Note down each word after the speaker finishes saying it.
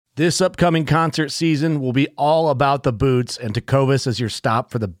This upcoming concert season will be all about the boots, and Tecovas is your stop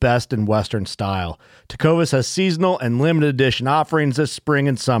for the best in Western style. Tecovas has seasonal and limited edition offerings this spring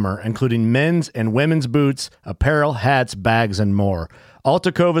and summer, including men's and women's boots, apparel, hats, bags, and more. All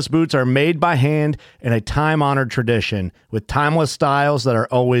Tecovas boots are made by hand in a time-honored tradition with timeless styles that are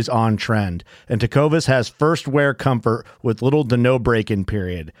always on trend. And Tecovas has first wear comfort with little to no break-in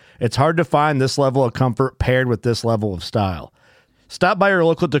period. It's hard to find this level of comfort paired with this level of style. Stop by your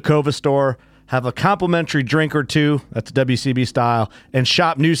local Tecovas store, have a complimentary drink or two, that's WCB style, and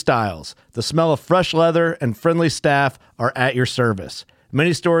shop new styles. The smell of fresh leather and friendly staff are at your service.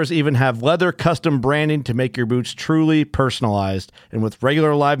 Many stores even have leather custom branding to make your boots truly personalized. And with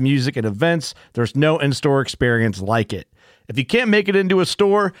regular live music and events, there's no in-store experience like it. If you can't make it into a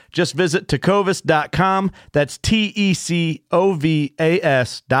store, just visit tecovas.com. That's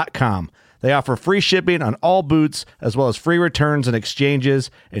TECOVAS.com. They offer free shipping on all boots, as well as free returns and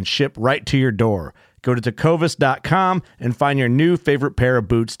exchanges, and ship right to your door. Go to tecovas.com and find your new favorite pair of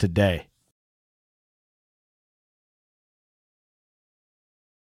boots today.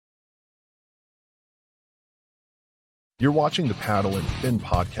 You're watching the Paddle and Fin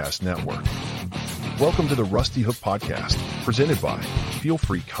Podcast Network. Welcome to the Rusty Hook Podcast, presented by Feel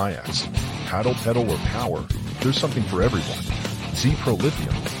Free Kayaks. Paddle, pedal, or power, there's something for everyone. Z-Pro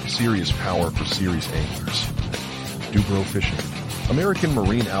Lithium, serious power for serious anglers. Dubro Fishing, American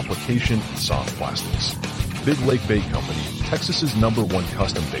marine application and soft plastics. Big Lake Bait Company, Texas's #1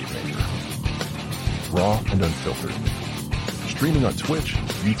 custom bait maker. Raw and unfiltered. Streaming on Twitch,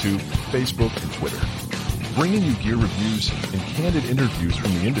 YouTube, Facebook, and Twitter. Bringing you gear reviews and candid interviews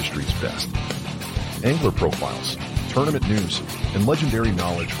from the industry's best. Angler profiles, tournament news, and legendary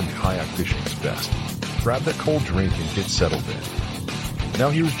knowledge from kayak fishing's best. Grab that cold drink and get settled in. Now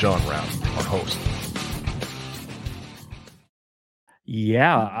here's John Rapp, our host.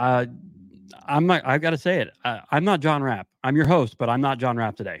 Yeah, I'm not. I've got to say it. I'm not John Rapp. I'm your host, but I'm not John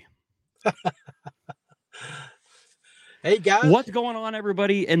Rapp today. Hey guys, what's going on,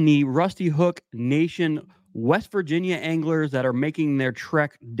 everybody, in the Rusty Hook Nation? West Virginia anglers that are making their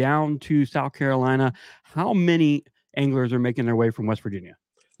trek down to South Carolina. How many anglers are making their way from West Virginia?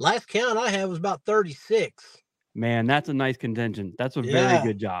 Last count I had was about 36. Man, that's a nice contingent. That's a very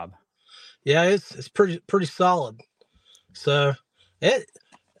good job. Yeah, it's pretty solid. So,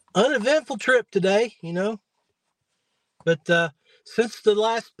 uneventful trip today, you know. But since the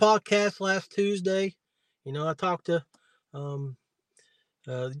last podcast last Tuesday, you know, I talked to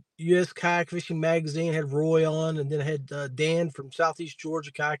U.S. Kayak Fishing Magazine, had Roy on, and then I had Dan from Southeast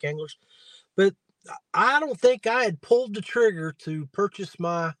Georgia Kayak Anglers. But I don't think I had pulled the trigger to purchase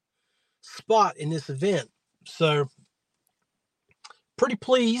my spot in this event. So, pretty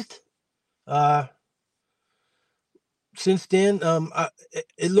pleased. Since then,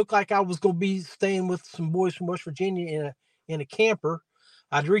 it looked like I was going to be staying with some boys from West Virginia in a camper.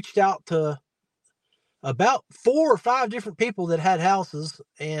 I'd reached out to about 4 or 5 different people that had houses,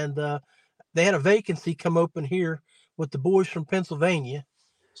 and they had a vacancy come open here with the boys from Pennsylvania.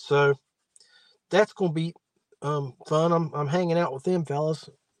 So that's going to be fun. I'm hanging out with them fellas.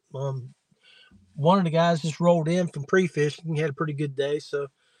 One of the guys just rolled in from pre-fishing. He had a pretty good day, so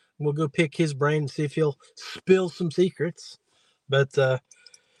we'll go pick his brain and see if he'll spill some secrets. But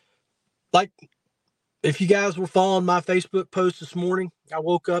like, if you guys were following my Facebook post this morning, I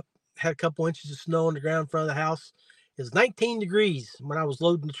woke up, had a couple inches of snow on the ground in front of the house. It was 19 degrees when I was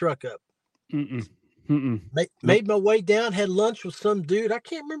loading the truck up. Made my way down, had lunch with some dude. I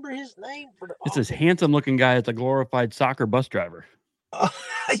can't remember his name. It's this handsome-looking guy. It's a glorified soccer bus driver.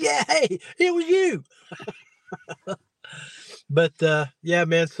 Yeah, hey, it was you. But yeah,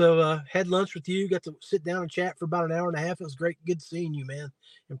 man. So had lunch with you. Got to sit down and chat for about an hour and a half. It was great. Good seeing you, man.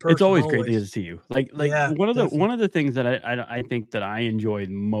 In person, it's always great to see you. Yeah, one of the things that I think that I enjoyed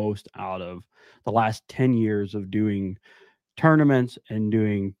most out of the last 10 years of doing tournaments and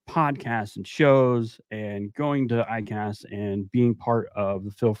doing podcasts and shows and going to ICAST and being part of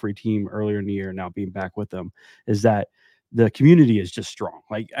the Feel Free team earlier in the year, now being back with them, is that the community is just strong.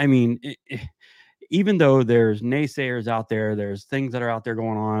 Like, I mean, even though there's naysayers out there, there's things that are out there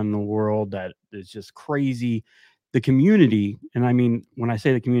going on in the world that is just crazy. The community, and I mean, when I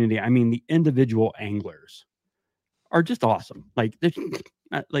say the community, I mean the individual anglers are just awesome. Like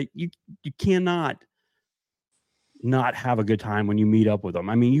you cannot not have a good time when you meet up with them.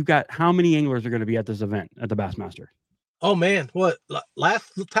 I mean, you got how many anglers are going to be at this event at the Bassmaster? Oh man, what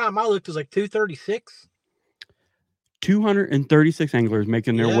last time I looked was like 236. 236 anglers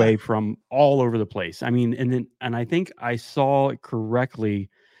making their way from all over the place. I mean, and I think I saw it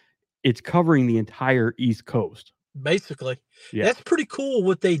correctly. It's covering the entire East Coast. Basically. Yeah. That's pretty cool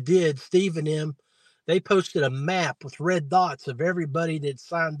what they did, Steve and them. They posted a map with red dots of everybody that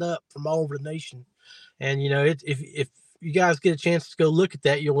signed up from all over the nation. And if you guys get a chance to go look at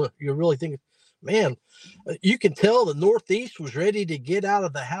that, you'll really think, man, you can tell the Northeast was ready to get out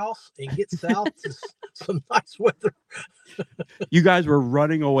of the house and get south to some nice weather. You guys were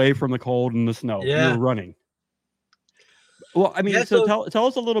running away from the cold and the snow. You Yeah. were running. Well, I mean, Yeah, so tell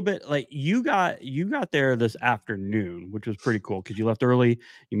us a little bit. Like you got there this afternoon, which was pretty cool because you left early.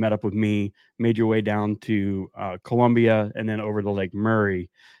 You met up with me, made your way down to Columbia, and then over to Lake Murray.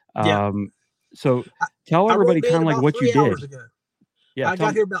 Yeah. So tell everybody kind of like what you did. Yeah, I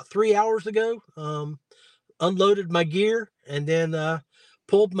got here about 3 hours ago. Unloaded my gear and then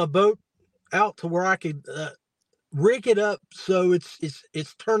pulled my boat out to where I could rig it up so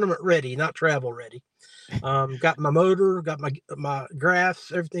it's tournament ready, not travel ready. Got my motor, got my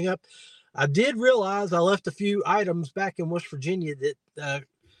graphs, everything up. I did realize I left a few items back in West Virginia that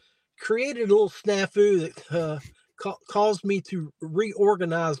created a little snafu that caused me to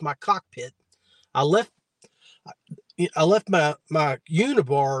reorganize my cockpit. I left my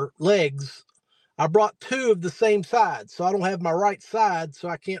unibar legs. I brought two of the same side, so I don't have my right side, so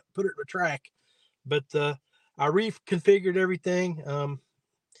I can't put it in the track. But I reconfigured everything,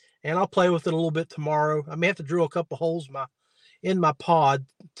 and I'll play with it a little bit tomorrow. I may have to drill a couple holes in my pod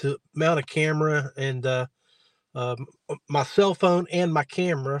to mount a camera and my cell phone and my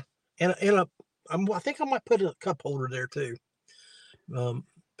camera, and I think I might put a cup holder there too.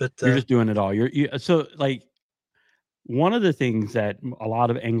 But you're just doing it all. So like one of the things that a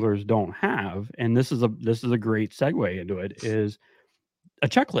lot of anglers don't have, and this is a great segue into it, is a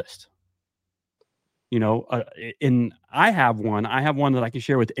checklist. And I have one that I can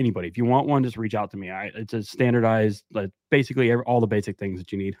share with anybody. If you want one, just reach out to me. It's a standardized, basically all the basic things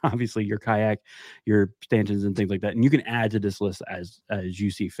that you need. Obviously your kayak, your stanchions and things like that. And you can add to this list as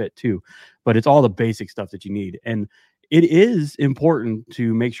you see fit too, but it's all the basic stuff that you need. And it is important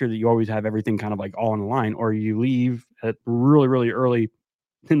to make sure that you always have everything kind of like all in line, or you leave at really, really early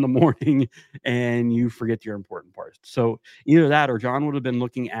in the morning and you forget your important parts. So either that, or John would have been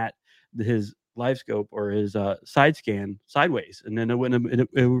looking at his live scope or his side scan sideways, and then it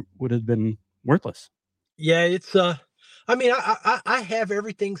would have been worthless. Yeah, it's I mean, I have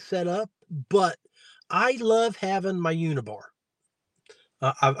everything set up, but I love having my unibar.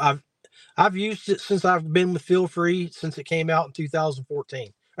 I've used it since I've been with Feel Free, since it came out in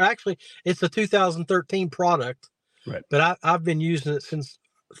 2014. Or actually, it's a 2013 product, right? But I've been using it since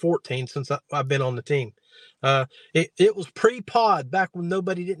 14, since I've been on the team. It was pre-pod back when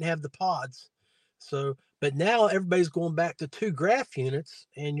nobody didn't have the pods. So, but now everybody's going back to 2 graph units,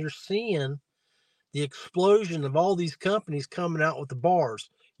 and you're seeing the explosion of all these companies coming out with the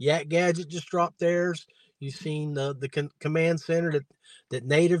bars. Yak Gadget just dropped theirs. You've seen the command center that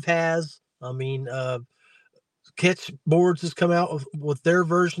Native has. I mean, Catch Boards has come out with their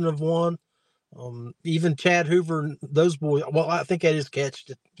version of one. Even Chad Hoover and those boys. Well, I think that is Catch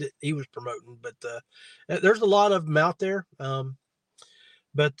that he was promoting, but there's a lot of them out there.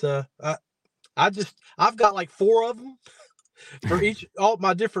 But I've got like 4 of them for all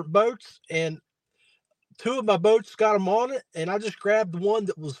my different boats, and 2 of my boats got them on it, and I just grabbed the one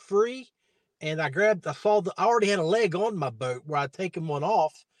that was free, and I already had a leg on my boat where I'd taken one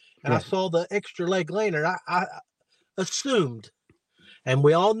off, and right. I saw the extra leg laying there. I assumed, and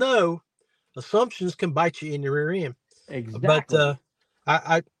we all know assumptions can bite you in the rear end. Exactly.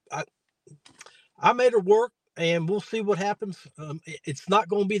 But I made it work, and we'll see what happens. It's not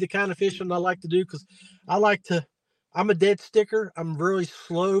going to be the kind of fishing I like to do, because I'm a dead sticker. I'm a really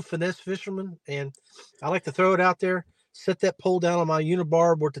slow finesse fisherman, and I like to throw it out there, set that pole down on my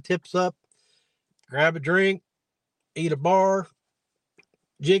unibar where the tip's up, grab a drink, eat a bar,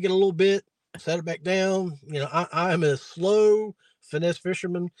 jig it a little bit, set it back down. I am a slow finesse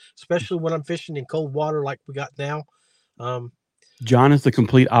fisherman, especially when I'm fishing in cold water like we got now. John is the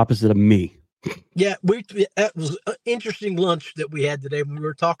complete opposite of me. Yeah, that was an interesting lunch that we had today when we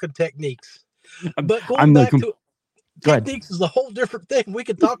were talking techniques. But going back to techniques is a whole different thing. We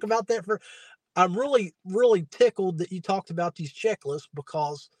could talk about that I'm really, really tickled that you talked about these checklists,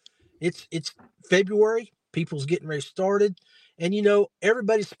 because it's February, people's getting ready started, and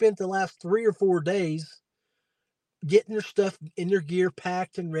everybody spent the last 3 or 4 days getting their stuff in their gear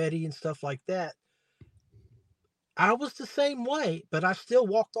packed and ready and stuff like that. I was the same way, but I still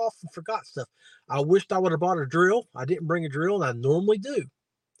walked off and forgot stuff. I wished I would have bought a drill. I didn't bring a drill, and I normally do.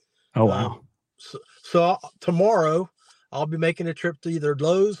 Oh, wow. So tomorrow I'll be making a trip to either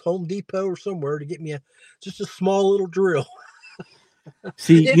Lowe's, Home Depot, or somewhere to get me just a small little drill.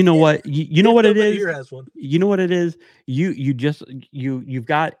 See, you know what? You know what it Nobody is? here has one. You know what it is? You've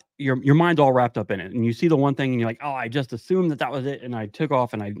got your mind's all wrapped up in it, and you see the one thing, and you're like, oh, I just assumed that was it, and I took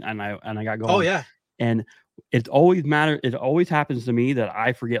off, and I got going. Oh yeah. And it always happens to me that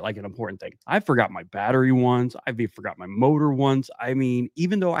I forget like an important thing. I forgot my battery once. I forgot my motor once. I mean,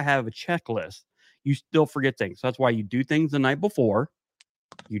 even though I have a checklist, you still forget things. So that's why you do things the night before.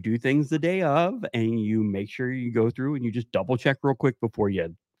 You do things the day of, and you make sure you go through and you just double check real quick before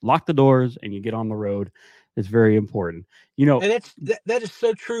you lock the doors and you get on the road. It's very important. And that is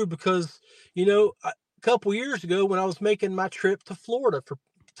so true because, a couple years ago when I was making my trip to Florida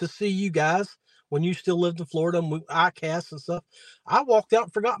to see you guys, when you still lived in Florida and ICAST and stuff, I walked out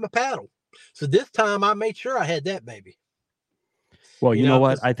and forgot my paddle. So this time I made sure I had that baby. Well, you know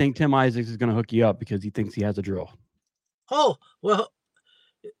what? I think Tim Isaacs is going to hook you up because he thinks he has a drill. Oh, well,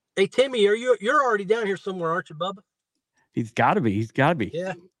 hey, Timmy, you're already down here somewhere, aren't you, Bubba? He's got to be.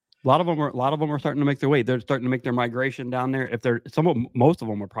 Yeah. A lot of them are starting to make their way. They're starting to make their migration down there. Most of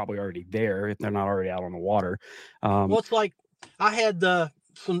them are probably already there if they're not already out on the water. Well, it's like I had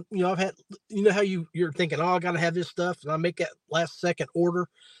some, I've had, how you're thinking, oh, I got to have this stuff, and I make that last second order.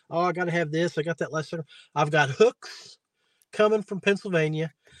 Oh, I got to have this. I got that last second. I've got hooks coming from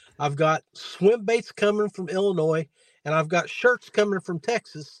Pennsylvania. I've got swim baits coming from Illinois, and I've got shirts coming from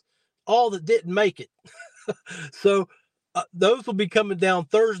Texas, all that didn't make it. So those will be coming down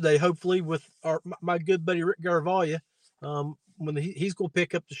Thursday, hopefully, with my good buddy Rick Garvalia. When he's going to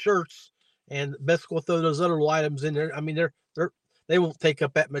pick up the shirts, and Beth's going to throw those other little items in there. I mean, they won't take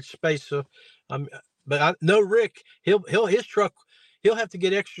up that much space. So, but I know Rick, his truck, he'll have to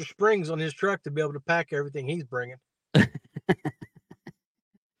get extra springs on his truck to be able to pack everything he's bringing.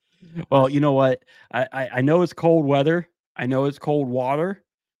 Well, you know what? I know it's cold weather. I know it's cold water,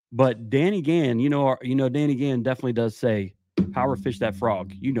 but Danny Gann, Danny Gann definitely does say, "Power fish that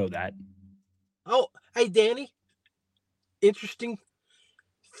frog." You know that. Oh, hey, Danny. Interesting.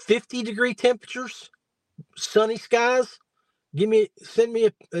 50-degree temperatures, sunny skies. Send me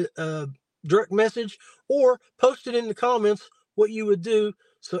a direct message or post it in the comments what you would do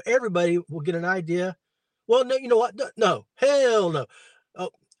so everybody will get an idea. Well, no, you know what? No, hell no.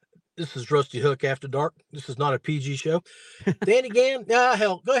 Oh, this is Rusty Hook After Dark. This is not a PG show. Danny Gann,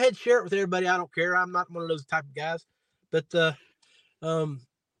 hell, go ahead and share it with everybody. I don't care. I'm not one of those type of guys. But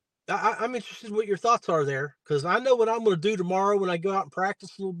I'm interested in what your thoughts are there, because I know what I'm going to do tomorrow when I go out and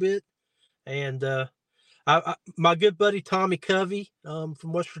practice a little bit. And my good buddy Tommy Covey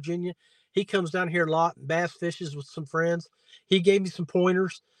from West Virginia, he comes down here a lot and bass fishes with some friends. He gave me some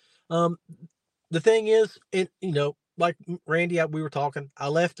pointers. The thing is, like Randy, we were talking, I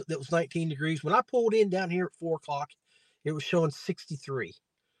left, it was 19 degrees. When I pulled in down here at 4:00, it was showing 63.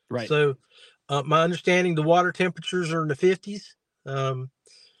 Right. So my understanding, the water temperatures are in the 50s.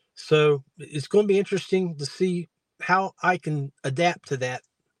 So it's going to be interesting to see how I can adapt to that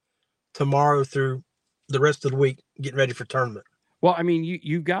tomorrow through the rest of the week, getting ready for tournament. Well, I mean,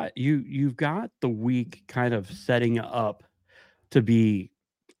 you've got the week kind of setting up to be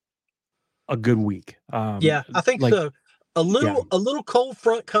a good week. Yeah, I think so. A little cold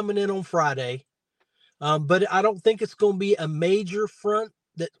front coming in on Friday, but I don't think it's going to be a major front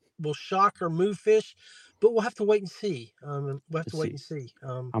that will shock or move fish. But we'll have to wait and see. I'm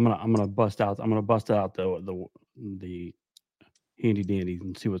gonna bust out the handy dandies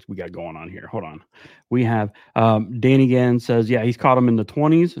and see what we got going on here. Hold on. We have Danny Gann says, yeah, he's caught him in the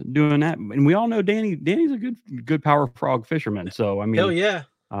 20s doing that, and we all know Danny's a good power frog fisherman. So I mean, hell yeah.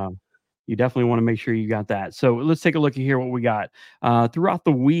 You definitely want to make sure you got that. So let's take a look at here what we got throughout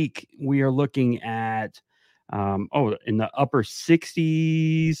the week. We are looking at in the upper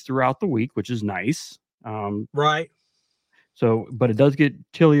 60s throughout the week, which is nice. Right. So, but it does get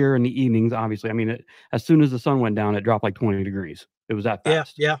chillier in the evenings, obviously. I mean, as soon as the sun went down, it dropped like 20 degrees. It was that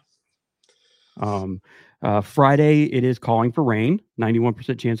fast. Yeah. Friday, it is calling for rain,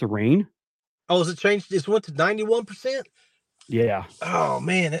 91% chance of rain. Oh, is it changed? It went to 91%? Yeah. Oh,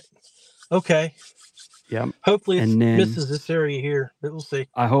 man. Okay. Yeah. Hopefully it misses this area here, but we'll see.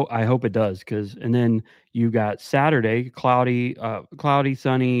 I hope it does, and then you got Saturday, cloudy,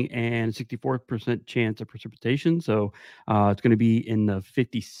 sunny, and 64% chance of precipitation. So it's going to be in the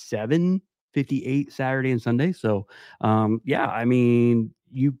 57, 58 Saturday and Sunday. So yeah, I mean,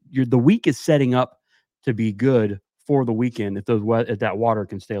 the week is setting up to be good for the weekend if that water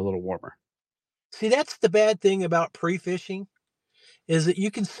can stay a little warmer. See, that's the bad thing about pre-fishing, is that you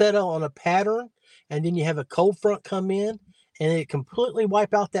can settle on a pattern, and then you have a cold front come in, and it completely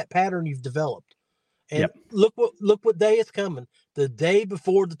wipe out that pattern you've developed. And look what day it's coming, the day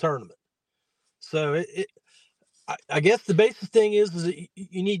before the tournament. So I guess the basic thing is that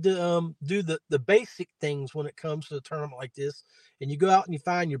you need to do the basic things when it comes to a tournament like this. And you go out and you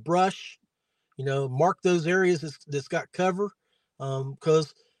find your brush, mark those areas that's got cover,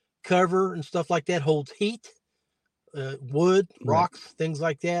 because cover and stuff like that holds heat, wood, rocks, things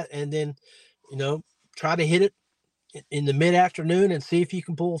like that. And then, try to hit it in the mid-afternoon and see if you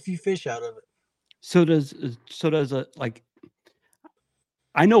can pull a few fish out of it. So does like,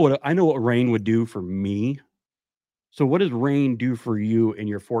 I know what rain would do for me. So what does rain do for you in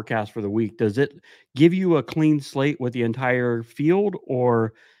your forecast for the week? Does it give you a clean slate with the entire field,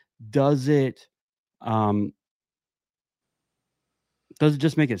 or does it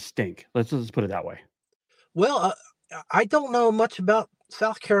just make it stink? Let's just put it that way. Well, I don't know much about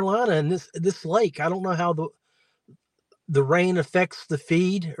South Carolina and this lake. I don't know how the rain affects the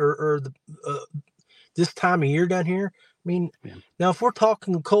feed or the this time of year down here. I mean, Now if we're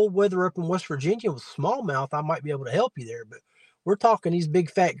talking cold weather up in West Virginia with smallmouth, I might be able to help you there. But we're talking these big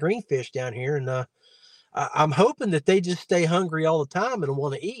fat greenfish down here, and I'm hoping that they just stay hungry all the time and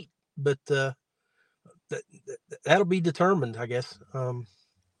want to eat. But that'll be determined, I guess. I'm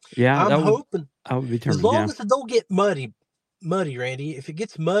hoping I would be determined, as long as it don't get muddy, Randy. If it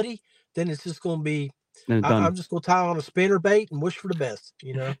gets muddy, then it's just going to be. I'm just going to tie on a spinner bait and wish for the best,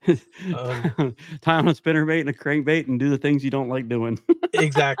 tie on a spinner bait and a crankbait and do the things you don't like doing.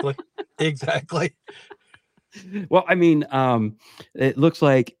 Exactly. Well, I mean, it looks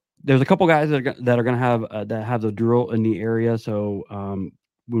like there's a couple guys that are going to have that have the drill in the area. So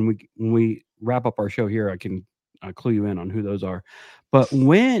when we wrap up our show here, I can clue you in on who those are. But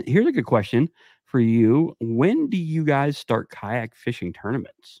here's a good question for you: when do you guys start kayak fishing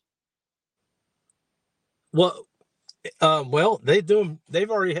tournaments? Well, they've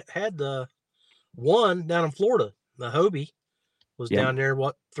already had the one down in Florida. The Hobie was down there,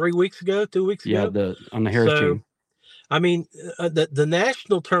 2 weeks ago? Yeah, on the Harris team. I mean, the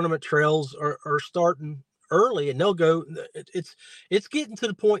national tournament trails are starting early, and they'll go. It's getting to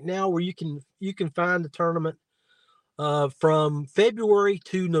the point now where you can find the tournament from February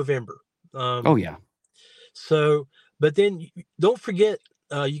to November. So, but then don't forget.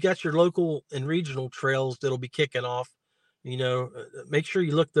 You got your local and regional trails that'll be kicking off. Make sure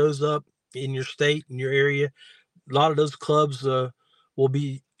you look those up in your state, in your area. A lot of those clubs will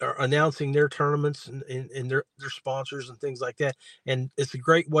be announcing their tournaments and their sponsors and things like that. And it's a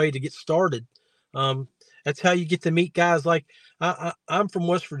great way to get started. That's how you get to meet guys like I'm from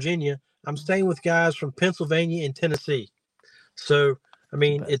West Virginia. I'm staying with guys from Pennsylvania and Tennessee. So, I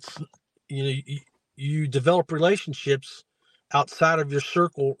mean, it's, you develop relationships outside of your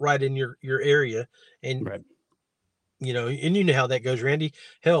circle right in your area. And, and you know how that goes, Randy.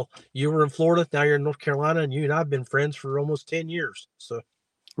 Hell, you were in Florida, now you're in North Carolina, and you and I've been friends for almost 10 years. So.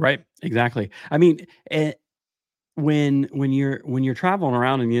 Right. Exactly. I mean, when you're traveling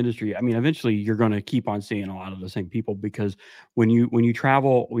around in the industry, I mean, eventually you're going to keep on seeing a lot of the same people, because when you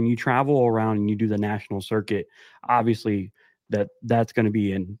travel around and you do the national circuit, obviously that's going to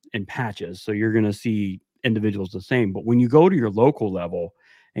be in patches. So you're going to see individuals the same. But when you go to your local level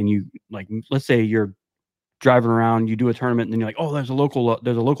and you, like, let's say you're driving around, you do a tournament, and then you're like, oh, there's a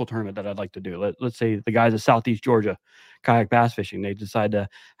local tournament that I'd like to do. Let's say the guys at Southeast Georgia kayak bass fishing, they decide to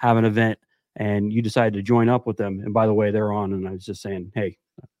have an event and you decide to join up with them. And by the way, they're on, and I was just saying, hey,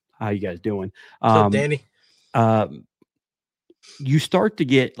 how you guys doing? What's up, Danny? You start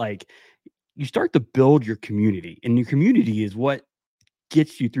to build your community, and your community is what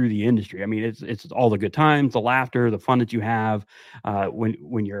gets you through the industry. I mean, it's all the good times, the laughter, the fun that you have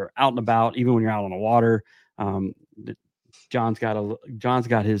when you're out and about, even when you're out on the water. John's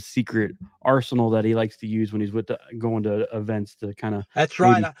got his secret arsenal that he likes to use when he's going to events to kind of. That's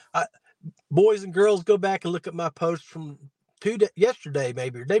right. Boys and girls, go back and look at my post from yesterday,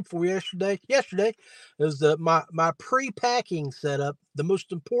 maybe, or day before yesterday. Yesterday, it was my pre-packing setup. The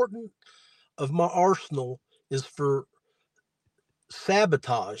most important of my arsenal is for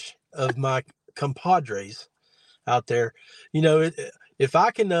sabotage of my compadres out there. If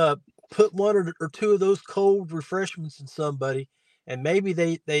I can put one or two of those cold refreshments in somebody, and maybe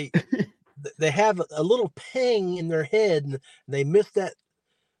they have a little ping in their head and they miss that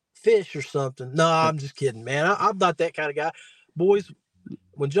fish or something. No, I'm just kidding, man. I'm not that kind of guy. Boys,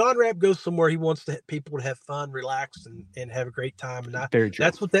 when John Rapp goes somewhere, he wants people to have fun, relax, and have a great time. And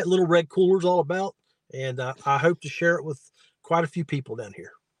that's what that little red cooler is all about. And I hope to share it with quite a few people down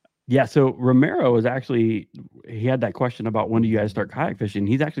here. Yeah. So Romero he had that question about when do you guys start kayak fishing?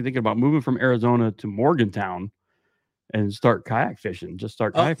 He's actually thinking about moving from Arizona to Morgantown and start kayak fishing. Just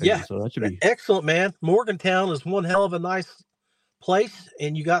start kayak fishing. Yeah. So that should be excellent, man. Morgantown is one hell of a nice place,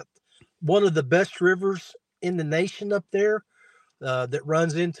 and you got one of the best rivers in the nation up there that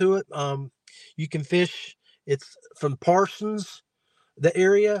runs into it. You can fish. It's from Parsons, the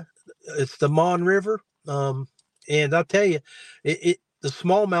area. It's the Mon River. And I'll tell you, the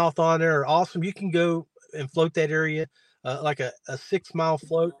smallmouth on there are awesome. You can go and float that area like a 6 mile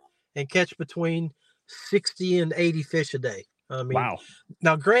float and catch between 60 and 80 fish a day. I mean, Wow.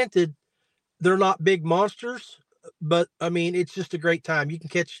 Now granted, they're not big monsters, but I mean, it's just a great time. You can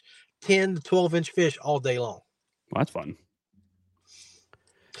catch 10 to 12-inch fish all day long. Well, that's fun.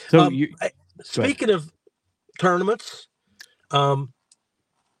 So speaking of tournaments,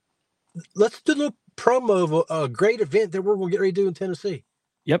 let's do a little promo of a great event that we're going to get ready to do in Tennessee.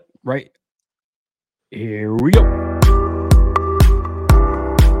 Yep. Right. Here we go.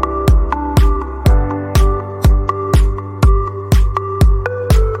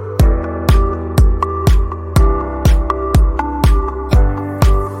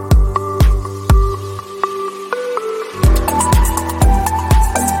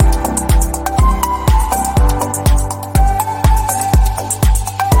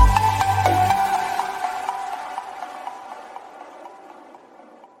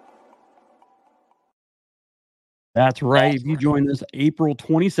 That's right. If you join us April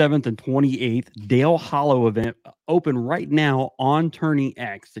 27th and 28th, Dale Hollow event open right now on Tourney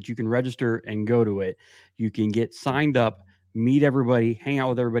X that you can register and go to it. You can get signed up, meet everybody, hang out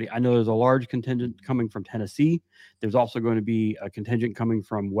with everybody. I know there's a large contingent coming from Tennessee. There's also going to be a contingent coming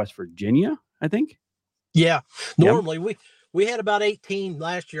from West Virginia, I think. Yeah. Normally we had about 18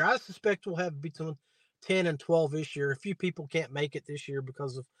 last year. I suspect we'll have between 10 and 12 this year. A few people can't make it this year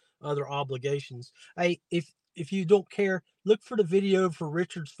because of other obligations. Hey, if you don't care, look for the video for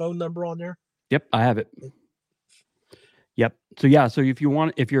Richard's phone number on there. Yep, I have it. Yep. So yeah, so if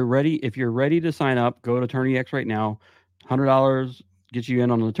you're ready to sign up, go to Tourney X right now. $100 gets you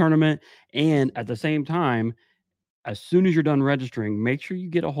in on the tournament. And at the same time, as soon as you're done registering, make sure you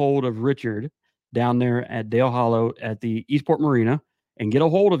get a hold of Richard down there at Dale Hollow at the Eastport Marina and get a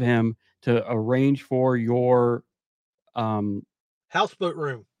hold of him to arrange for your houseboat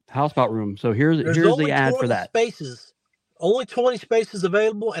room. So here's the ad for that. Only 20 spaces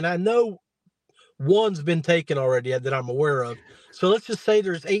available, and I know one's been taken already that I'm aware of. So let's just say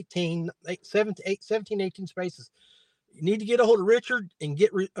there's 17, 18 spaces. You need to get a hold of Richard and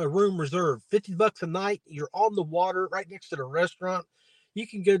get a room reserved. $50 a night. You're on the water right next to the restaurant. You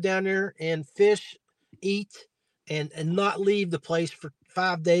can go down there and fish, eat, and not leave the place for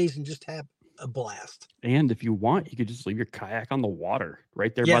 5 days and just have a blast. And if you want, you could just leave your kayak on the water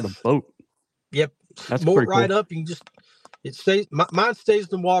right there by the boat. Yep. That's Moor pretty right cool. up. You can just, it stays, mine stays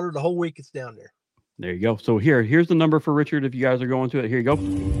in the water the whole week it's down there. There you go. So here's the number for Richard if you guys are going to it. Here you go.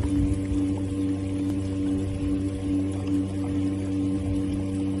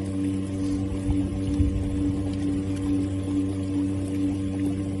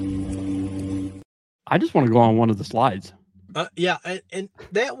 I just want to go on one of the slides. Yeah. And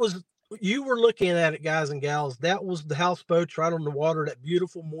that was, you were looking at it, guys and gals. That was the houseboats right on the water, that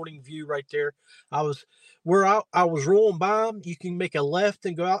beautiful morning view right there. I was rolling by them. You can make a left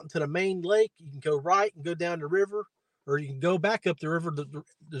and go out into the main lake. You can go right and go down the river, or you can go back up the river the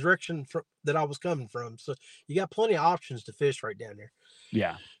direction that I was coming from. So you got plenty of options to fish right down there.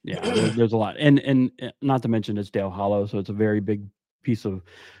 Yeah. There's a lot. And not to mention it's Dale Hollow, so it's a very big piece of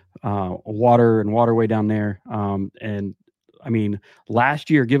water and waterway down there. And I mean,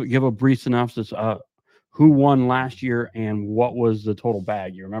 last year, give a brief synopsis. Who won last year and what was the total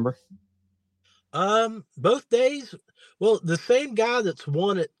bag? You remember? Both days. Well, the same guy has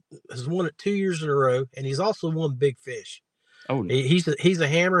won it 2 years in a row, and he's also won big fish. Oh, he's a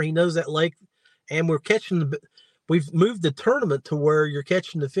hammer. He knows that lake, and we've moved the tournament to where you're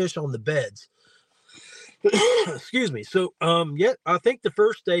catching the fish on the beds. Excuse me. So, I think the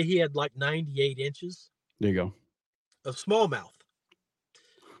first day he had like 98 inches. There you go. Of smallmouth.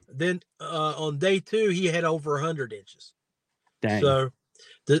 Then on day 2 he had over 100 inches. Dang. So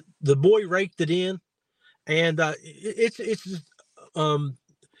the boy raked it in, and it's just,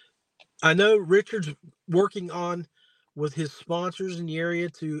 I know Richard's working on with his sponsors in the area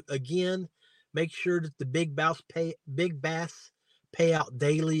to again make sure that the big bass payout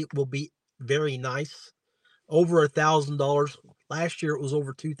daily will be very nice, over $1,000. Last year it was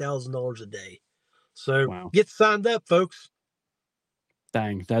over $2,000 a day. So Get signed up, folks.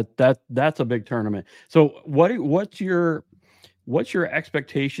 Dang, that's a big tournament. So what's your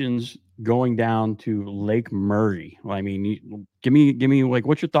expectations going down to Lake Murray? Well, I mean, give me like,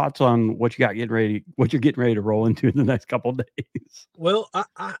 what's your thoughts on what you're getting ready to roll into in the next couple of days? Well,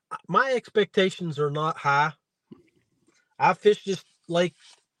 my expectations are not high. I fished this lake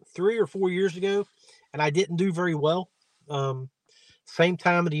 3 or 4 years ago, and I didn't do very well. Same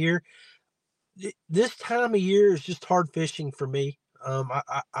time of the year. This time of year is just hard fishing for me.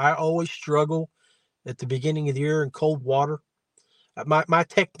 I always struggle at the beginning of the year in cold water. My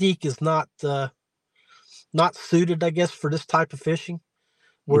technique is not suited, I guess, for this type of fishing,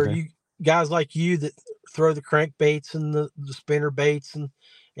 where Okay. you guys like you that throw the crankbaits and the spinner baits and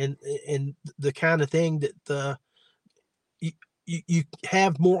the kind of thing that you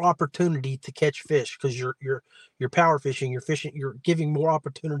have more opportunity to catch fish because you're power fishing, you're giving more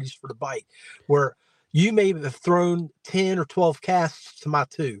opportunities for the bite, where you may have thrown 10 or 12 casts to my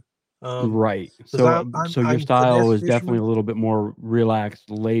two. Right. Because So so your I'm style finesse is definitely fisherman. a little bit more relaxed,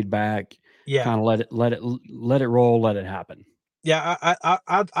 laid back, Yeah. kind of let it roll, let it happen. Yeah,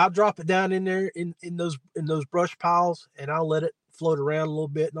 I'll drop it down in there in those brush piles, and I'll let it float around a little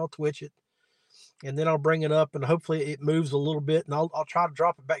bit, and I'll twitch it, and then I'll bring it up, and hopefully it moves a little bit, and I'll try to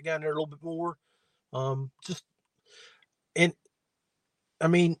drop it back down there a little bit more. Just and I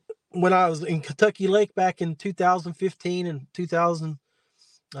mean, when I was in Kentucky Lake back in 2015 and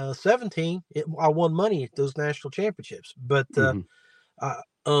 2017, I won money at those national championships, but Mhm. I,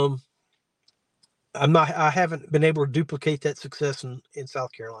 I haven't been able to duplicate that success in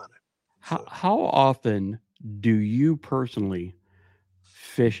South Carolina. So How often do you personally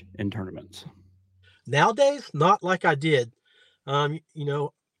fish in tournaments? nowadays, not like I did.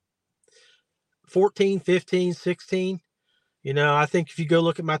 14, 15, 16. I think if you go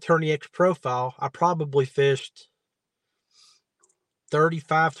look at my Tourney X profile, I probably fished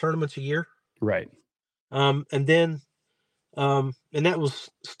 35 tournaments a year. Right. And then and that was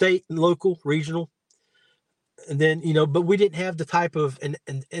state and local, regional. And then, but we didn't have the type of and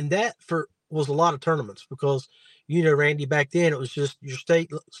that for was a lot of tournaments because Randy, back then it was just your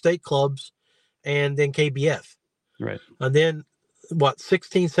state clubs and then KBF. Right. And then what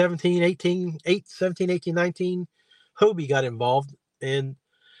 16, 17, 18, 17, 18, 19, Hobie got involved. And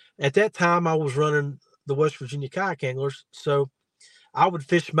at that time I was running the West Virginia Kayak Anglers. So I would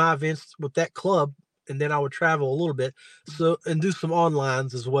fish my events with that club, and then I would travel a little bit and do some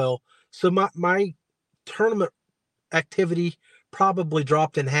onlines as well. So my tournament activity probably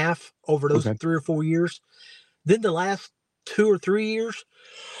dropped in half over those Okay. 3 or 4 years. Then the last 2 or 3 years,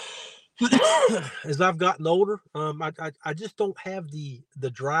 as I've gotten older, I just don't have the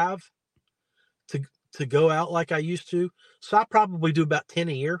drive to go out like I used to. So I probably do about 10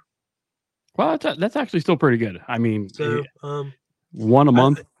 a year. Well, that's actually still pretty good. I mean, So one a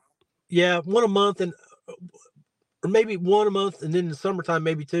month. yeah, one a month, and or maybe one a month, and then in the summertime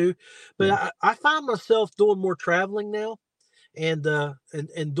maybe two. But Yeah. I find myself doing more traveling now, and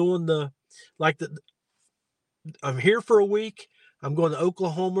doing like the I'm here for a week. I'm going to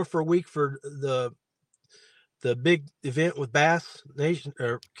Oklahoma for a week for the big event with Bass Nation,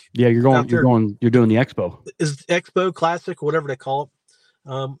 or Yeah, you're out there doing the expo. is Expo Classic, whatever they call it.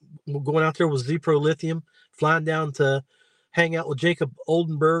 We're going out there with Z Pro Lithium, flying down to hang out with Jacob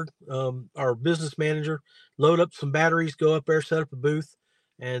Oldenburg, our business manager, load up some batteries, go up there, set up a booth,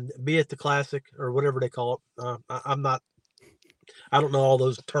 and be at the Classic or whatever they call it. I don't know all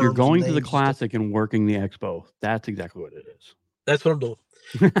those terms. You're going and to the names and stuff. Classic and working the expo. That's exactly what it is. That's what I'm doing.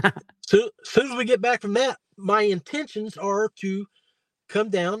 So as soon as we get back from that, my intentions are to come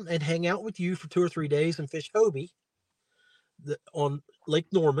down and hang out with you for 2 or 3 days and fish Hobie on Lake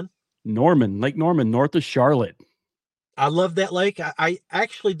Norman. Lake Norman, north of Charlotte. I love that lake. I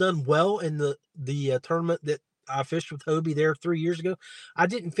actually done well in the tournament that I fished with Hobie there 3 years ago. I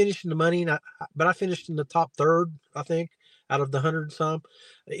didn't finish in the money, but I finished in the top third, I think, out of the 100 and some.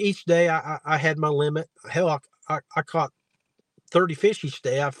 Each day I had my limit. Hell, I caught 30 fish each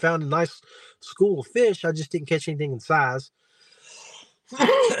day. I found a nice school of fish. I just didn't catch anything in size.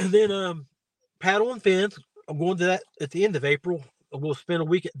 And then paddle and fins. I'm going to that at the end of April. We'll spend a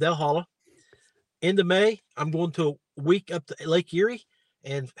week at Del Holla. End of May, I'm going to a week up to Lake Erie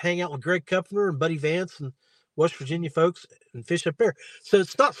and hang out with Greg Kupner and Buddy Vance and West Virginia folks and fish up there. So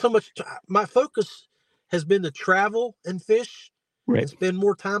it's not so much my focus has been to travel and fish and spend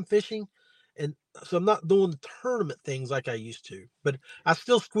more time fishing. And so I'm not doing the tournament things like I used to, but I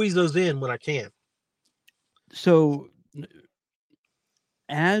still squeeze those in when I can. So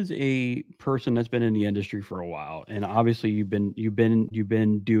as a person that's been in the industry for a while, and obviously you've been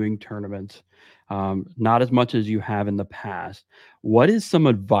doing tournaments, not as much as you have in the past. What is some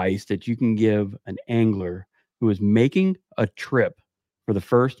advice that you can give an angler who is making a trip for the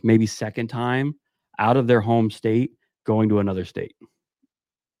first, maybe second time out of their home state, going to another state?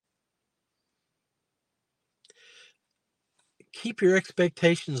 Keep your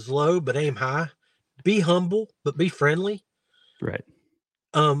expectations low, but aim high. Be humble, but be friendly. Right.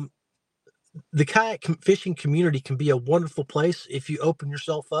 the kayak fishing community can be a wonderful place if you open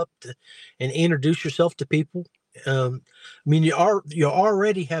yourself up and introduce yourself to people. I mean, you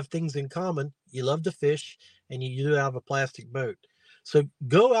already have things in common. You love to fish, and you do have a plastic boat. So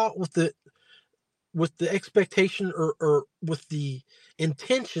go out with the expectation or with the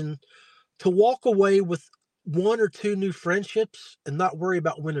intention to walk away with one or two new friendships and not worry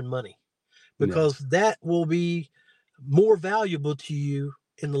about winning money, because that will be more valuable to you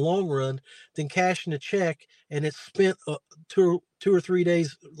in the long run than cashing a check and it's spent 2 or 3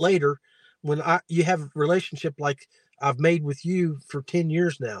 days later when you have a relationship like I've made with you for 10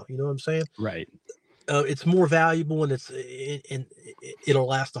 years now. You know what I'm saying? Right. It's more valuable, and it'll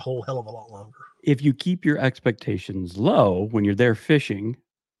last a whole hell of a lot longer. If you keep your expectations low when you're there fishing,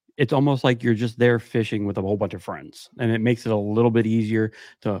 it's almost like you're just there fishing with a whole bunch of friends, and it makes it a little bit easier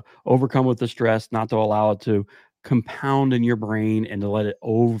to overcome with the stress, not to allow it to compound in your brain and to let it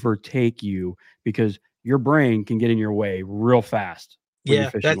overtake you, because your brain can get in your way real fast.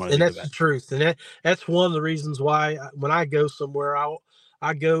 Yeah, that's the truth. And that's one of the reasons why when I go somewhere,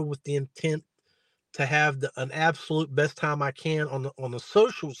 I go with the intent to have an absolute best time I can on the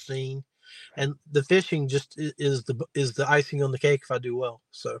social scene, and the fishing just is the icing on the cake if I do well.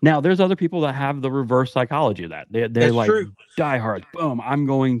 So now there's other people that have the reverse psychology of that. They're like true. diehards. Boom, I'm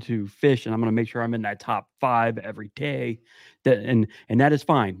going to fish and I'm going to make sure I'm in that top 5 every day. And that is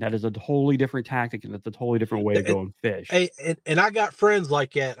fine. That is a totally different tactic, and that's a totally different way to go and fish. And I got friends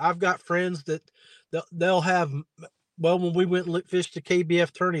like that. I've got friends that they'll have. Well, when we went and fished the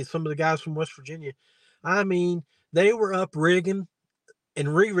KBF tourney, some of the guys from West Virginia, I mean, they were up rigging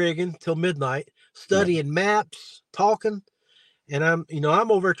and re-rigging till midnight, studying maps, talking, and I'm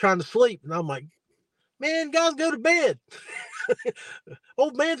over there trying to sleep, and I'm like, man, guys, go to bed.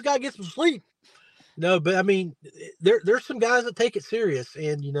 Old man's got to get some sleep. No, but I mean, there's some guys that take it serious,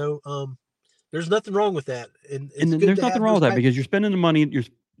 and there's nothing wrong with that, and there's nothing wrong with that, because you're spending the money.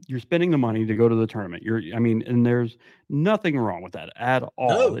 You're spending the money to go to the tournament. And there's nothing wrong with that at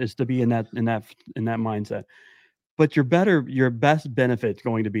all. Is to be in that mindset. But your best benefit is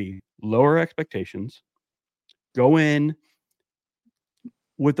going to be lower expectations. Go in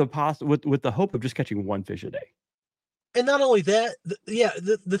with the hope of just catching one fish a day. And not only that,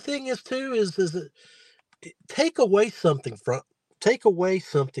 the thing is too is that take away something from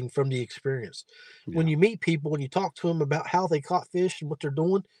the experience. Yeah. When you meet people and you talk to them about how they caught fish and what they're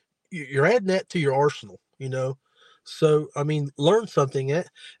doing, you're adding that to your arsenal, So, I mean, learn something. And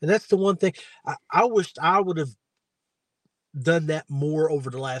that's the one thing I wished I would have done that more over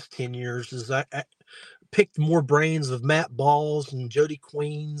the last 10 years is I picked more brains of Matt Balls and Jody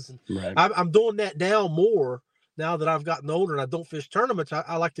Queens. And right. I'm doing that now more now that I've gotten older and I don't fish tournaments.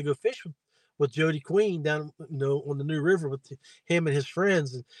 I like to go fish with Jody Queen down, on the New River with him and his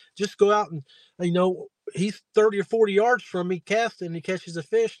friends, and just go out and, he's 30 or 40 yards from me casting, and he catches a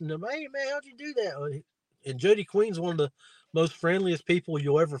fish, and I'm, hey man, how'd you do that? And Jody Queen's one of the most friendliest people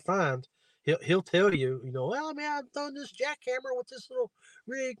you'll ever find. He'll tell you, well, man, I've done this jackhammer with this little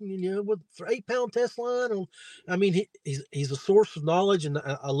rig, with 8-pound test line. I mean, he's a source of knowledge, and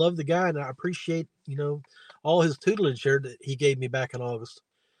I love the guy, and I appreciate, all his tutelage here that he gave me back in August.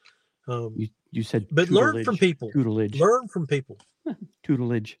 You said, but tutelage. Learn from people. Tutelage. Learn from people.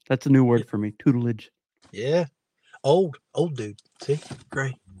 Tutelage. That's a new word for me. Tutelage. Yeah. Old dude. See,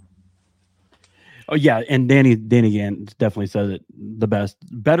 great. Oh yeah, and Danny again definitely says it the best.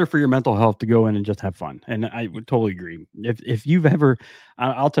 Better for your mental health to go in and just have fun, and I would totally agree. If you've ever,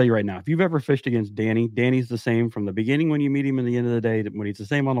 I'll tell you right now, if you've ever fished against Danny's the same from the beginning when you meet him, and the end of the day when he's the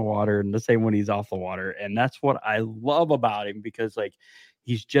same on the water and the same when he's off the water, and that's what I love about him, because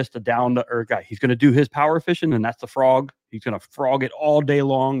he's just a down to earth guy. He's going to do his power fishing, and that's the frog. He's going to frog it all day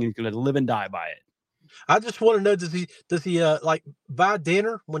long. He's going to live and die by it. I just want to know, does he buy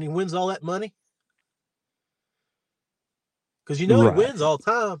dinner when he wins all that money? Because right. He wins all the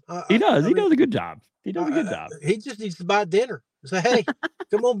time. He does. He does a good job. He does a good job. He just needs to buy dinner. Say, hey,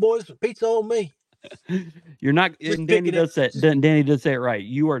 come on, boys, pizza on me. You're not. And Danny does say it right.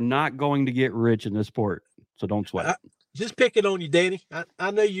 You are not going to get rich in this sport, so don't sweat it. Just pick it on you, Danny.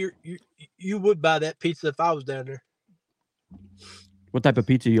 I know you would buy that pizza if I was down there. What type of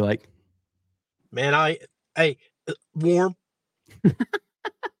pizza you like? Man, warm.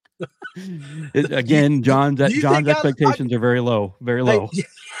 Again, John's expectations are very low, very low. Yeah.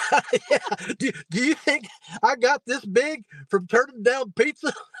 Do you think I got this big from turning down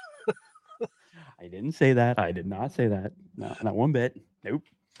pizza? I didn't say that. I did not say that. No, not one bit. Nope.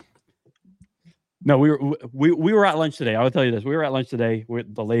 No, we were at lunch today. I will tell you this. We were at lunch today.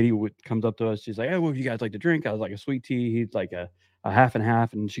 The lady comes up to us. She's like, "Hey, what would you guys like to drink?" I was like, "A sweet tea." He's like, "A a half and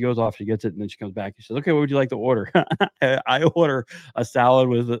half, and she goes off, she gets it, and then she comes back. She says, "Okay, what would you like to order?" I order a salad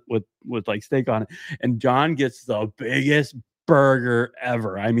with like steak on it, and John gets the biggest burger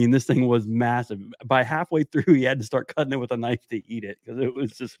ever. I mean, this thing was massive. By halfway through, he had to start cutting it with a knife to eat it because it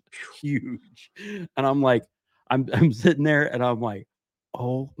was just huge. And I'm like, I'm sitting there, and I'm like,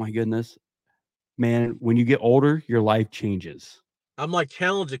 oh my goodness, man! When you get older, your life changes. I'm like,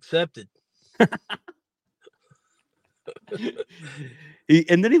 challenge accepted.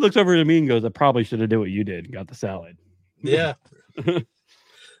 And then he looks over to me and goes, "I probably should have did what you did and got the salad." Yeah,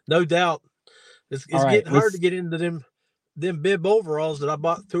 no doubt. It's right, getting hard to get into them bib overalls that I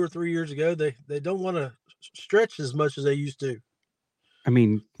bought 2 or 3 years ago. They don't want to stretch as much as they used to. I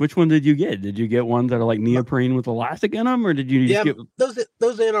mean, which one did you get? Did you get ones that are like neoprene with elastic in them, or did you just get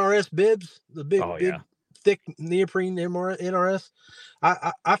those NRS bibs, the big yeah, thick neoprene NRS?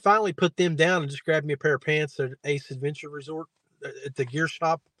 I finally put them down and just grabbed me a pair of pants at Ace Adventure Resort at the gear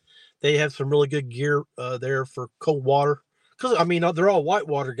shop. They have some really good gear there for cold water. Because, I mean, they're all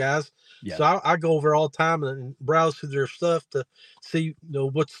whitewater guys. Yeah. So I go over all the time and browse through their stuff to see,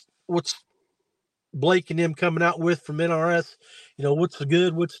 what's Blake and them coming out with from NRS. What's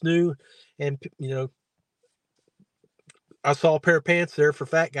good, what's new. And, I saw a pair of pants there for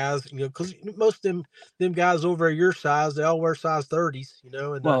fat guys, because most of them guys over your size, they all wear size 30s,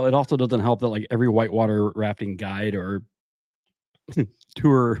 And, well, it also doesn't help that like every whitewater rafting guide or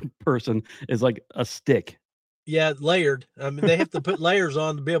tour person is like a stick. Yeah, layered. I mean, they have to put layers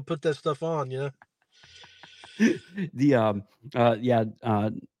on to be able to put that stuff on,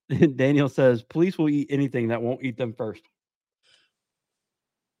 Daniel says police will eat anything that won't eat them first.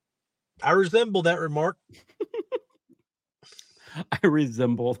 I resemble that remark. I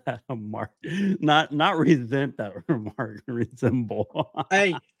resemble that remark. Not resent that remark. Resemble.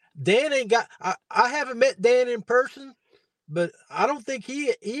 Hey, Dan ain't got. I haven't met Dan in person, but I don't think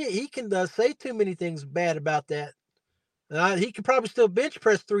he can say too many things bad about that. He could probably still bench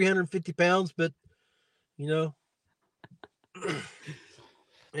press 350 pounds, but anyway,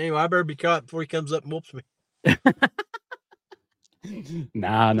 I better be caught before he comes up and whoops me.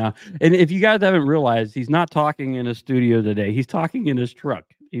 Nah. And if you guys haven't realized, he's not talking in a studio today. He's talking in his truck.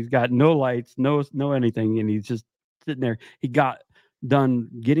 He's got no lights, no anything, and he's just sitting there. He got done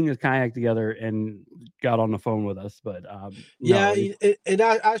getting his kayak together and got on the phone with us. But and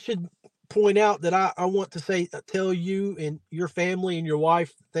I should point out that I want to tell you and your family and your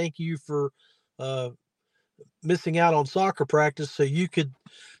wife, thank you for missing out on soccer practice so you could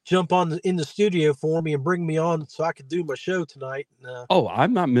jump in the studio for me and bring me on so I could do my show tonight.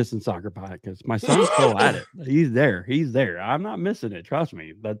 I'm not missing soccer practice. My son's still at it. He's there. I'm not missing it. Trust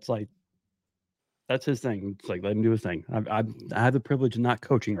me. That's his thing. It's like, let him do his thing. I have the privilege of not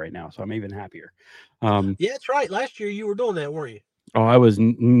coaching right now, so I'm even happier. Yeah, that's right. Last year you were doing that, weren't you? Oh, I was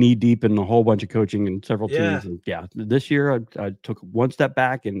knee deep in a whole bunch of coaching and several teams. And this year I took one step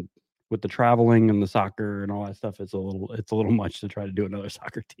back, and with the traveling and the soccer and all that stuff, it's a little much to try to do another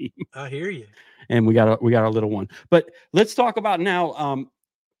soccer team. I hear you. And we got our little one. But let's talk about now.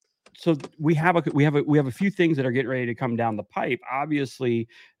 So we have a few things that are getting ready to come down the pipe. Obviously,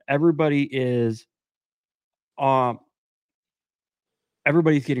 everybody's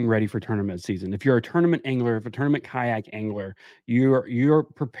getting ready for tournament season. If you're a tournament angler, if a tournament kayak angler, you're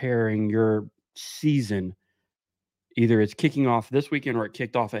preparing your season. Either it's kicking off this weekend or it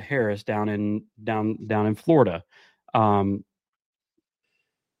kicked off at Harris down in Florida.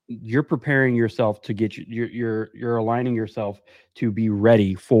 You're preparing yourself to get you're aligning yourself to be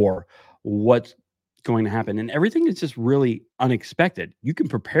ready for what's going to happen. And everything is just really unexpected. You can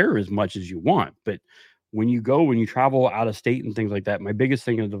prepare as much as you want, but when you travel out of state and things like that, my biggest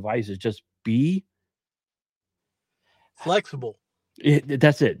thing of advice is just be flexible.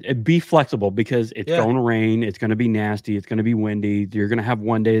 That's it. Be flexible because it's going to rain. It's going to be nasty. It's going to be windy. You're going to have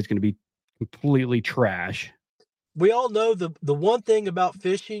one day it's going to be completely trash. We all know the one thing about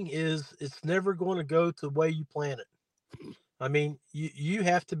fishing is it's never going to go the way you plan it. I mean, you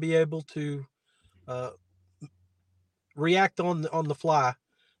have to be able to react on the fly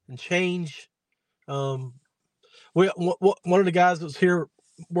and change. One of the guys that was here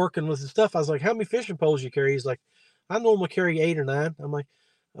working with his stuff, I was like, how many fishing poles you carry? He's like, I normally carry 8 or 9. I'm like,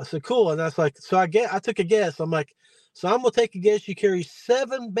 I said, cool. And I was like, so I took a guess. I'm like, so I'm going to take a guess you carry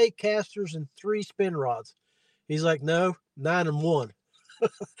 7 bait casters and 3 spin rods. He's like, no, 9 and 1.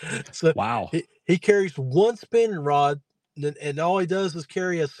 So wow. He carries 1 spinning rod, and all he does is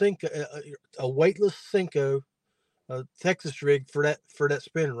carry a weightless Senko, a Texas rig for that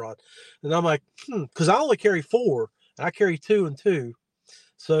spinning rod. And I'm like, because I only carry 4, and I carry 2 and 2.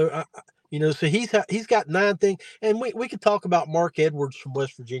 So So he's got 9 things, and we could talk about Mark Edwards from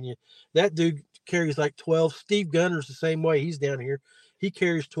West Virginia. That dude carries like 12. Steve Gunner's the same way. He's down here. He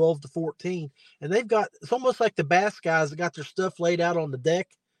carries 12 to 14, and it's almost like the bass guys that got their stuff laid out on the deck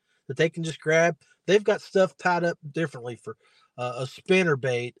that they can just grab. They've got stuff tied up differently for a spinner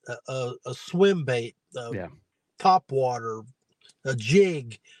bait, a swim bait, top water, a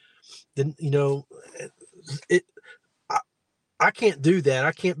jig. Then I can't do that.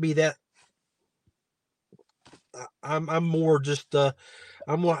 I can't be that. I'm more just I'm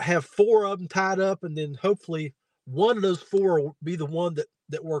gonna have 4 of them tied up, and then hopefully one of those 4 will be the one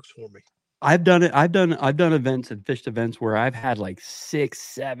that works for me. I've done it. I've done events and fished events where I've had like 6,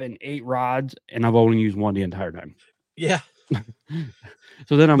 7, 8 rods, and I've only used one the entire time. Yeah.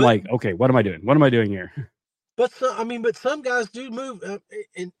 So then I'm like, okay, what am I doing? What am I doing here? But some guys do move,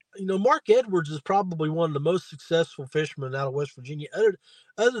 and Mark Edwards is probably one of the most successful fishermen out of West Virginia,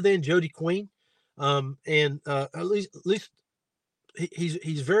 other than Jody Queen. And at least he's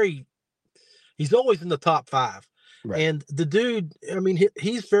always in the top 5. Right. And the dude,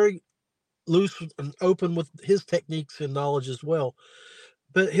 he's very loose and open with his techniques and knowledge as well.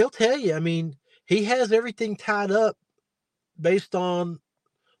 But he'll tell you, he has everything tied up based on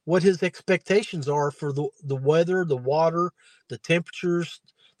what his expectations are for the weather, the water, the temperatures,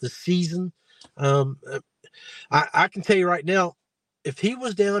 the season. I can tell you right now, if he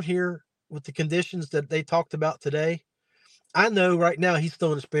was down here with the conditions that they talked about today, I know right now he's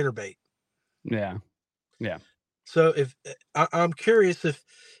throwing a spinnerbait. Yeah. So if I'm curious,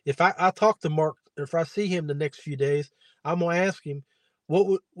 if I talk to Mark, if I see him the next few days, I'm gonna ask him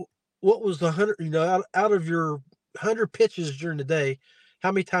what was 100, out of your 100 pitches during the day,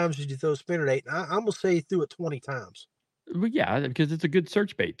 how many times did you throw a spinnerbait? I'm gonna say he threw it 20 times. Well, yeah, because it's a good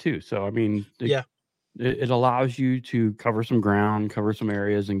search bait too. So yeah. It allows you to cover some ground, cover some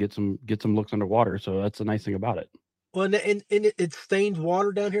areas, and get some looks underwater. So that's the nice thing about it. Well, and it stains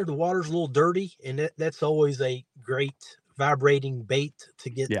water down here. The water's a little dirty, and that's always a great vibrating bait to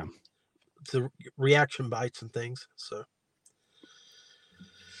get to reaction bites and things. So,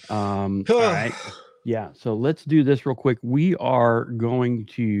 all right, yeah. So let's do this real quick. We are going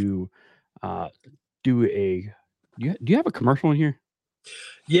to do a. Do you have a commercial in here?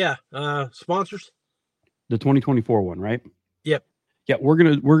 Yeah, sponsors. The 2024 one, right? Yep. Yeah, we're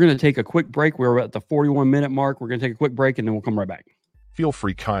gonna take a quick break. We're at the 41-minute mark. We're gonna take a quick break, and then we'll come right back. Feel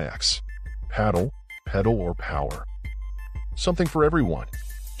free kayaks, paddle, pedal, or power. Something for everyone.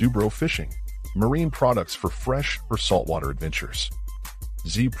 Dubro Fishing, marine products for fresh or saltwater adventures.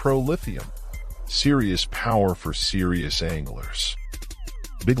 Z-Pro Lithium, serious power for serious anglers.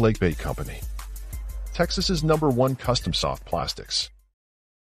 Big Lake Bait Company, Texas's #1 custom soft plastics.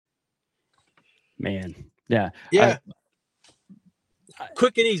 Man, yeah.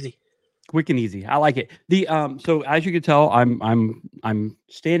 Quick and easy. Quick and easy. I like it. So as you can tell, I'm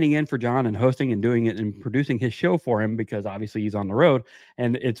standing in for John and hosting and doing it and producing his show for him because obviously he's on the road.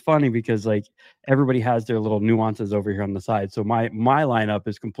 And it's funny because like everybody has their little nuances over here on the side. So my lineup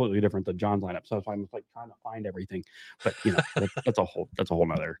is completely different than John's lineup. So I'm like trying to find everything, but that's a whole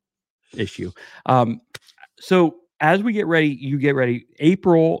nother issue. So as we get ready, you get ready.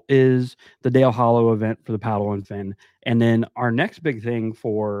 April is the Dale Hollow event for the Paddle and Fin. And then our next big thing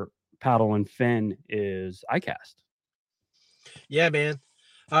for Paddle and Fin is ICAST. Yeah, man.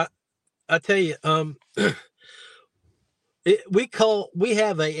 I tell you, we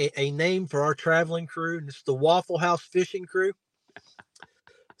have a name for our traveling crew, and it's the Waffle House Fishing Crew.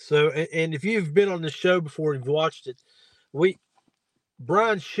 So, and if you've been on the show before and you've watched it,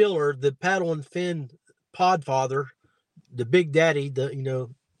 Brian Schiller, the Paddle and Fin podfather, the big daddy,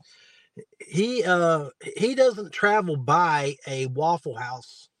 he doesn't travel by a Waffle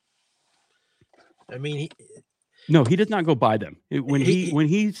House. He does not go by them. When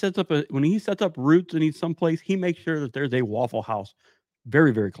he sets up roots and he's someplace, he makes sure that there's a Waffle House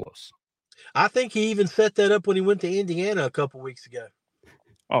very, very close. I think he even set that up when he went to Indiana a couple weeks ago.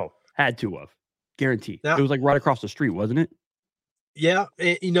 Oh, had to have. Guaranteed. Now, it was like right across the street, wasn't it? Yeah.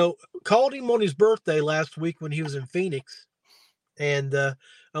 And, called him on his birthday last week when he was in Phoenix. And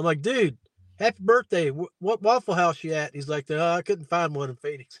I'm like, dude, happy birthday. What Waffle House you at? He's like, I couldn't find one in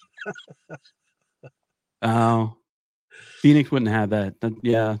Phoenix. Oh, Phoenix wouldn't have that.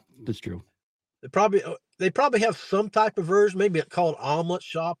 Yeah, that's true. They probably have some type of version, maybe called Omelet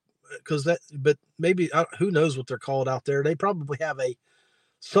Shop, but maybe who knows what they're called out there. They probably have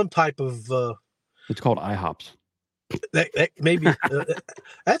some type of. It's called IHOPs. That maybe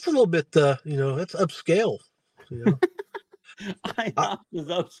that's a little bit that's upscale. IHOPs is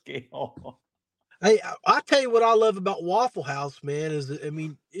upscale. Hey, I tell you what I love about Waffle House, man, is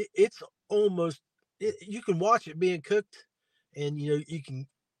it's almost you can watch it being cooked, and you can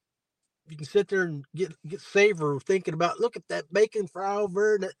sit there and get savor thinking about, look at that bacon fry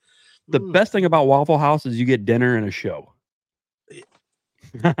over there. The best thing about Waffle House is you get dinner and a show.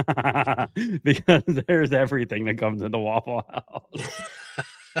 Because there's everything that comes into Waffle House.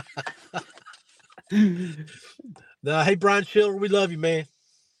 Hey, Brian Schiller, we love you, man.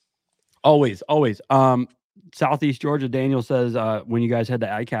 Always. Southeast Georgia, Daniel says, when you guys head to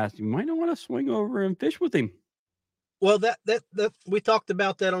ICAST, you might not want to swing over and fish with him. Well, that we talked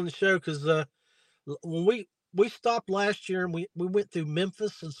about that on the show, because when we stopped last year, and we went through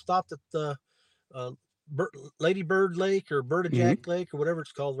Memphis and stopped at the Lady Bird Lake or Bird of Jack Lake or whatever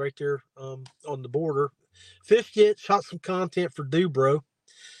it's called right there on the border. Fished it, shot some content for Dubro,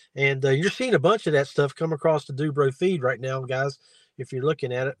 and you're seeing a bunch of that stuff come across the Dubro feed right now, guys, if you're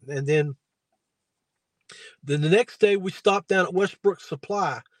looking at it. And then the next day we stopped down at Westbrook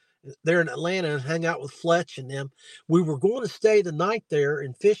Supply there in Atlanta and hung out with Fletch and them. We were going to stay the night there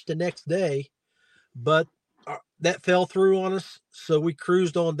and fish the next day, but that fell through on us, so we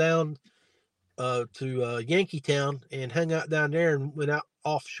cruised on down to Yankeetown and hung out down there and went out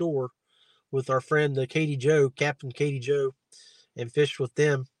offshore with our friend Captain Katie Joe, and fished with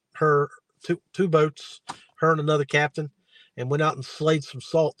them. Her two boats, her and another captain, and went out and slayed some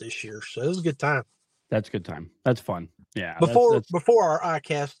salt this year. So it was a good time. That's a good time. That's fun. Yeah. Before our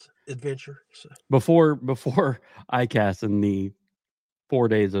ICAST adventure. So. Before ICAST and the 4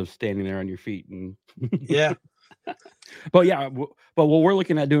 days of standing there on your feet and yeah. But what we're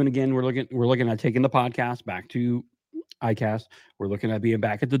looking at doing again, we're looking at taking the podcast back to ICAST. We're looking at being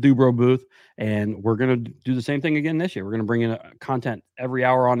back at the Dubro booth, and we're going to do the same thing again this year. We're going to bring in content every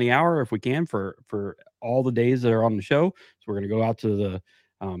hour on the hour if we can for all the days that are on the show. So we're going to go out to the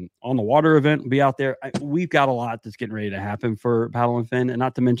on the water event, be out there. We've got a lot that's getting ready to happen for Paddle and Fin, and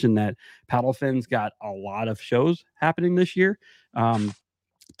not to mention that Paddle Fin's got a lot of shows happening this year.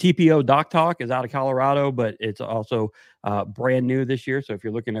 TPO Dock Talk is out of Colorado, but it's also brand new this year. So if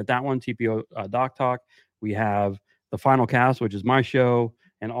you're looking at that one, TPO Dock Talk, we have the Final Cast, which is my show,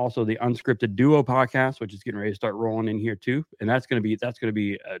 and also the Unscripted Duo podcast, which is getting ready to start rolling in here too. And that's going to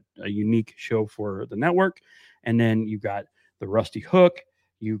be a unique show for the network. And then you've got the Rusty Hook,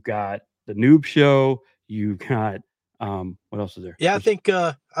 you've got the Noob Show, you've got what else is there? Yeah, I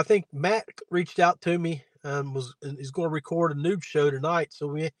think Matt reached out to me. He's going to record a Noob Show tonight, so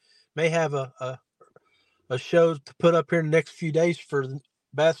we may have a show to put up here in the next few days for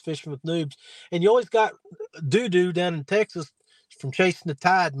bass fishing with noobs. And you always got Doo down in Texas from Chasing the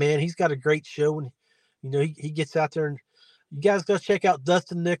Tide, man. He's got a great show, and he gets out there, and you guys go check out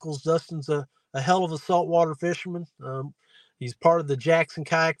Dustin Nichols. Dustin's a hell of a saltwater fisherman. He's part of the Jackson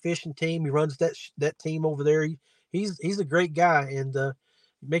kayak fishing team. He runs that team over there. He's a great guy, and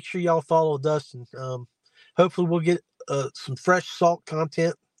make sure y'all follow Dustin. Hopefully we'll get some fresh salt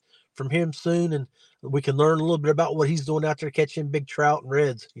content from him soon, and we can learn a little bit about what he's doing out there catching big trout and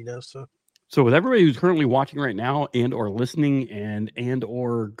reds, So with everybody who's currently watching right now and or listening and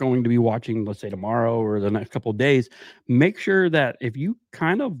or going to be watching, let's say tomorrow or the next couple of days, make sure that if you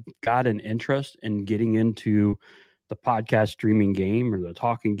kind of got an interest in getting into the podcast streaming game or the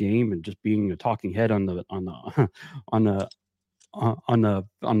talking game and just being a talking head on the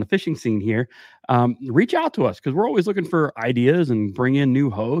fishing scene here, reach out to us, because we're always looking for ideas and bring in new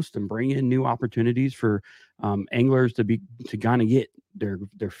hosts and bring in new opportunities for anglers to kind of get their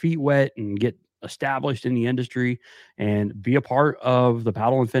feet wet and get established in the industry and be a part of the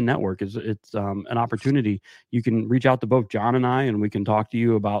Paddle and Fin Network. It's an opportunity. You can reach out to both John and I, and we can talk to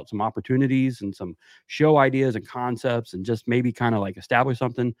you about some opportunities and some show ideas and concepts, and just maybe kind of like establish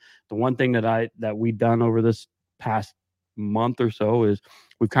something. The one thing that we've done over this past month or so is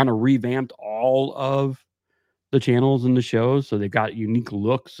we've kind of revamped all of the channels and the shows, so they've got unique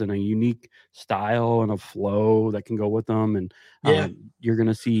looks and a unique style and a flow that can go with them, and you're going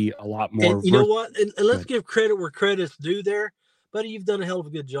to see a lot more. And you know what? And let's give credit where credit's due there, buddy. You've done a hell of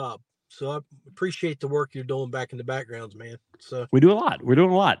a good job. So I appreciate the work you're doing back in the backgrounds, man. So we do a lot. We're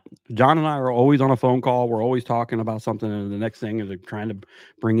doing a lot. John and I are always on a phone call. We're always talking about something. And the next thing is trying to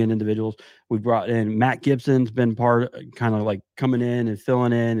bring in individuals. We brought in Matt Gibson's been kind of like coming in and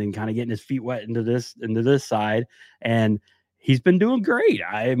filling in and kind of getting his feet wet into this side. And he's been doing great.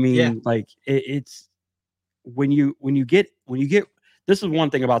 I mean, like it's when you get, this is one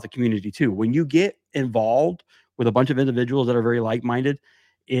thing about the community too. When you get involved with a bunch of individuals that are very like-minded,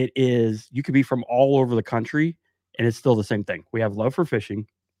 you could be from all over the country and it's still the same thing. We have love for fishing.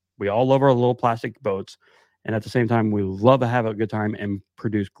 We all love our little plastic boats, And at the same time, we love to have a good time and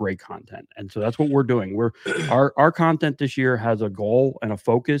produce great content. And so that's what we're doing. Our content this year has a goal and a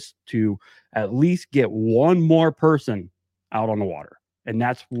focus to at least get one more person out on the water. And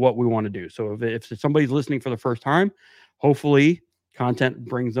that's what we want to do. So if somebody's listening for the first time, hopefully content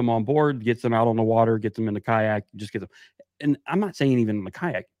brings them on board, gets them out on the water, gets them in the kayak, just get them. And I'm not saying even in the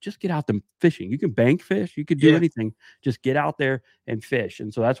kayak, just get out them fishing. You can bank fish, you could do anything. Just get out there and fish.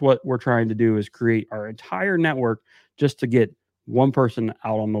 And so that's what we're trying to do, is create our entire network just to get one person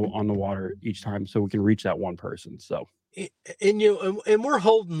out on the water each time, so we can reach that one person. So, and we're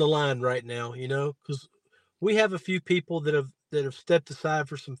holding the line right now, because we have a few people that have stepped aside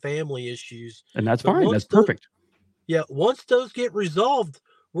for some family issues, and that's fine. That's perfect. Once those get resolved,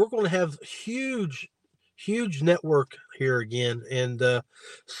 we're going to have huge network here again. And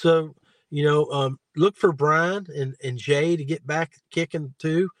so, look for Brian and Jay to get back kicking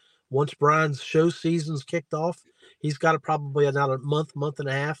too. Once Brian's show season's kicked off, he's got probably another month and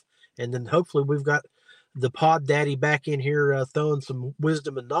a half. And then hopefully we've got the pod daddy back in here throwing some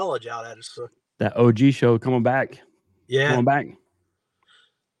wisdom and knowledge out at us. So that OG show coming back. Yeah. Coming back.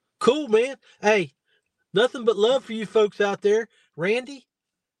 Cool, man. Hey, nothing but love for you folks out there. Randy,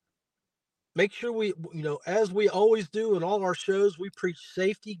 make sure we, as we always do in all our shows, we preach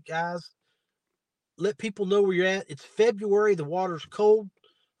safety, guys. Let people know where you're at. It's February. The water's cold.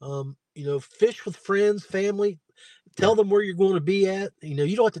 Fish with friends, family. Tell them where you're going to be at.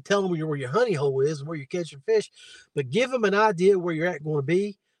 You don't have to tell them where your honey hole is and where you're catching fish, but give them an idea where you're at going to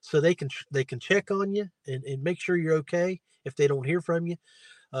be, so they can check on you and make sure you're okay if they don't hear from you.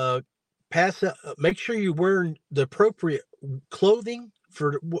 Make sure you're wearing the appropriate clothing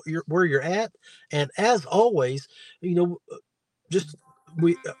for where you're at. And as always, I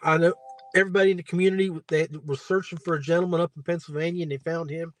know everybody in the community, they were searching for a gentleman up in Pennsylvania, and they found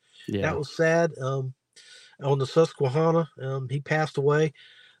him. Yeah. That was sad. On the Susquehanna, he passed away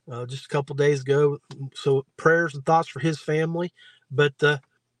just a couple days ago. So prayers and thoughts for his family. But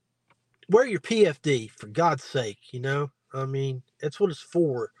wear your PFD, for God's sake. That's what it's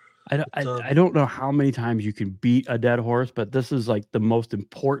for. I don't know how many times you can beat a dead horse, but this is like the most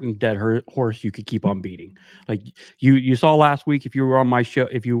important dead horse you could keep on beating. Like you saw last week, if you were on my show,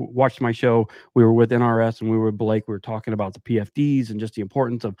 if you watched my show, we were with NRS and we were with Blake. We were talking about the PFDs and just the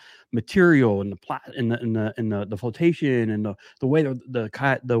importance of material and the flotation and the way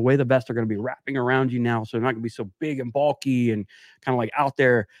the way the best are going to be wrapping around you now, so they're not going to be so big and bulky and kind of like out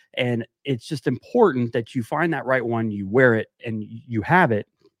there. And it's just important that you find that right one, you wear it, and you have it.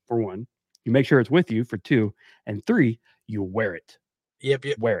 For one, you make sure it's with you. For two, and three, you wear it. Yep.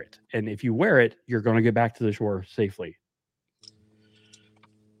 Wear it. And if you wear it, you're going to get back to the shore safely.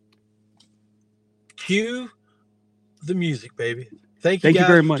 Cue the music, baby. Thank you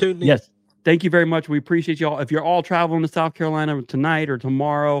very much. Yes. Thank you very much. We appreciate y'all. If you're all traveling to South Carolina tonight or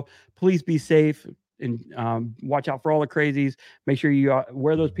tomorrow, please be safe and watch out for all the crazies. Make sure you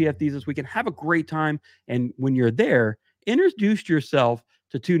wear those PFDs this weekend. Have a great time. And when you're there, introduce yourself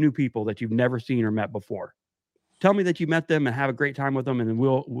to two new people that you've never seen or met before. Tell me that you met them and have a great time with them, and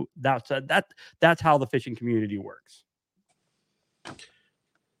then that's how the fishing community works.